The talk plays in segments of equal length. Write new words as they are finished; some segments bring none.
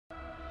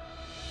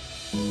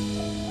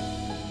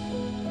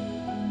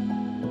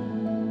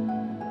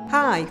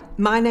Hi,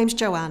 my name's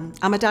Joanne.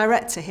 I'm a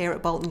director here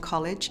at Bolton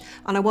College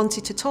and I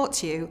wanted to talk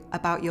to you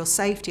about your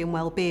safety and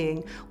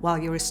well-being while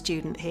you're a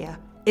student here.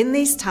 In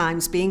these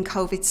times, being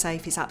COVID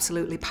safe is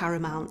absolutely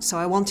paramount, so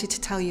I wanted to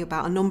tell you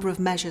about a number of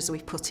measures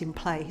we've put in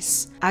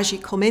place. As you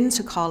come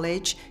into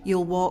college,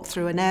 you'll walk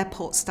through an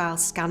airport-style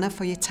scanner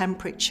for your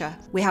temperature.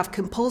 We have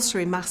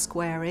compulsory mask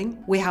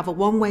wearing. We have a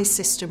one-way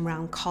system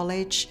round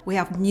college. We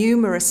have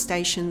numerous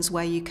stations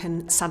where you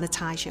can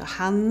sanitise your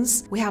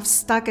hands. We have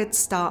staggered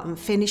start and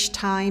finish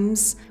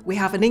times. We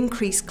have an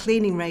increased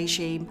cleaning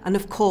regime, and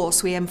of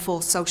course, we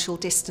enforce social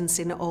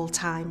distancing at all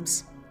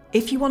times.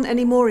 If you want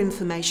any more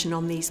information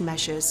on these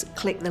measures,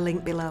 click the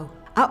link below.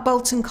 At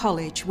Bolton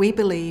College, we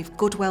believe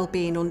good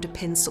wellbeing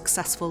underpins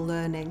successful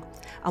learning.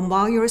 And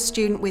while you're a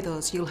student with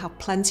us, you'll have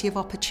plenty of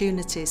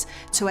opportunities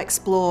to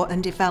explore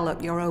and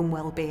develop your own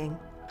wellbeing.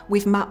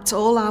 We've mapped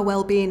all our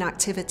wellbeing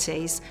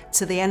activities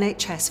to the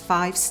NHS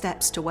 5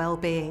 steps to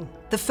wellbeing.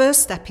 The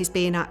first step is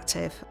being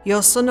active.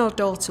 Your son or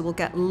daughter will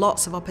get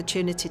lots of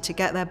opportunity to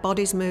get their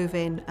bodies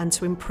moving and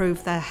to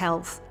improve their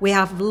health. We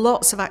have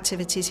lots of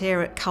activities here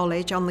at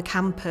college on the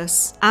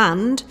campus,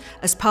 and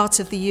as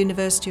part of the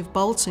University of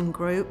Bolton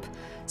group,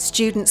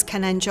 students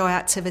can enjoy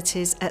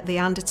activities at the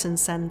Anderton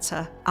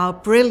Centre, our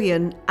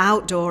brilliant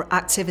outdoor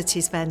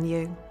activities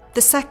venue.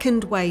 The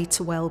second way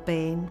to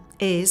wellbeing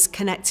is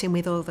connecting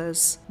with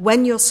others.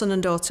 When your son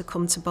and daughter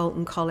come to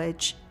Bolton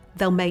College,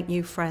 they'll make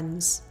new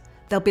friends.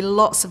 There'll be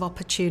lots of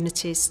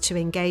opportunities to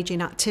engage in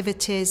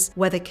activities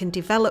where they can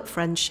develop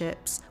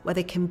friendships, where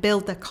they can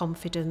build their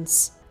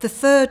confidence. The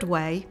third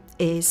way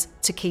is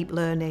to keep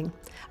learning.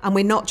 And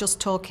we're not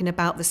just talking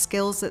about the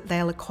skills that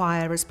they'll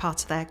acquire as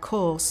part of their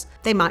course.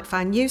 They might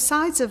find new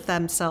sides of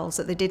themselves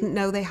that they didn't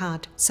know they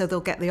had, so they'll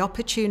get the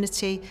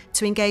opportunity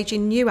to engage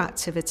in new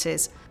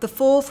activities. The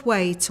fourth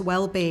way to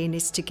well-being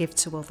is to give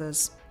to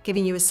others,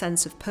 giving you a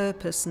sense of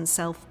purpose and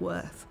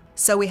self-worth.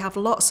 So we have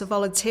lots of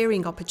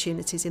volunteering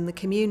opportunities in the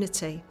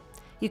community.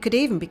 You could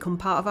even become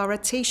part of our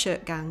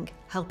T-shirt gang,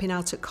 helping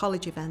out at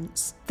college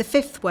events. The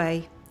fifth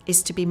way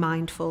is to be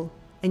mindful.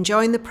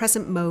 Enjoying the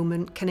present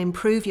moment can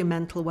improve your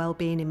mental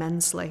well-being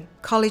immensely.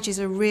 College is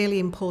a really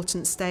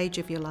important stage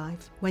of your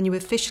life when you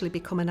officially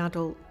become an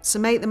adult, so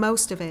make the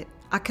most of it.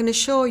 I can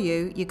assure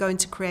you, you're going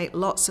to create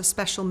lots of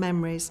special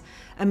memories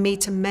and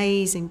meet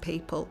amazing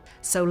people,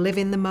 so live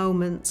in the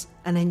moment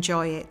and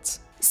enjoy it.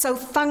 So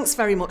thanks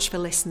very much for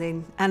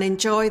listening and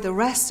enjoy the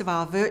rest of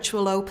our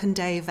virtual open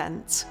day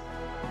event.